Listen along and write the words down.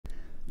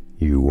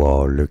You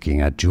are looking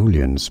at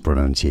Julian's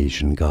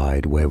pronunciation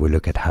guide, where we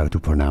look at how to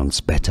pronounce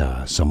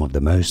better some of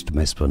the most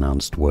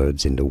mispronounced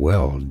words in the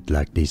world,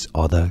 like this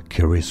other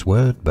curious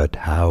word. But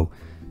how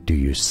do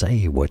you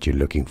say what you're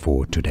looking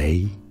for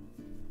today?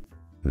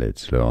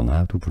 Let's learn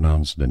how to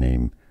pronounce the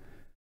name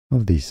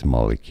of this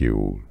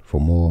molecule. For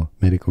more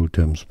medical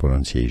terms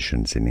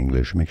pronunciations in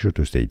English, make sure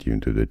to stay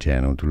tuned to the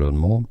channel to learn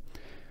more.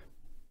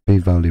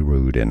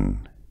 Bivalirudin.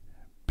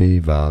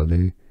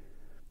 Bivalirudin.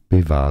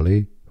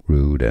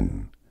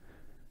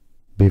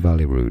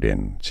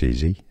 Bivalirudin. It's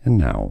easy, and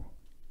now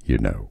you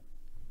know.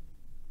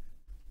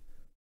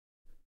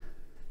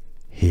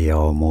 Here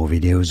are more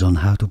videos on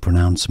how to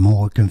pronounce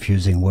more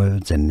confusing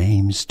words and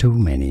names too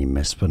many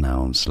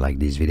mispronounced. Like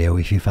this video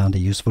if you found it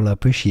useful. I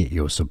appreciate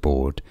your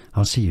support.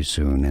 I'll see you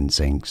soon, and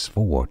thanks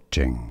for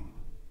watching.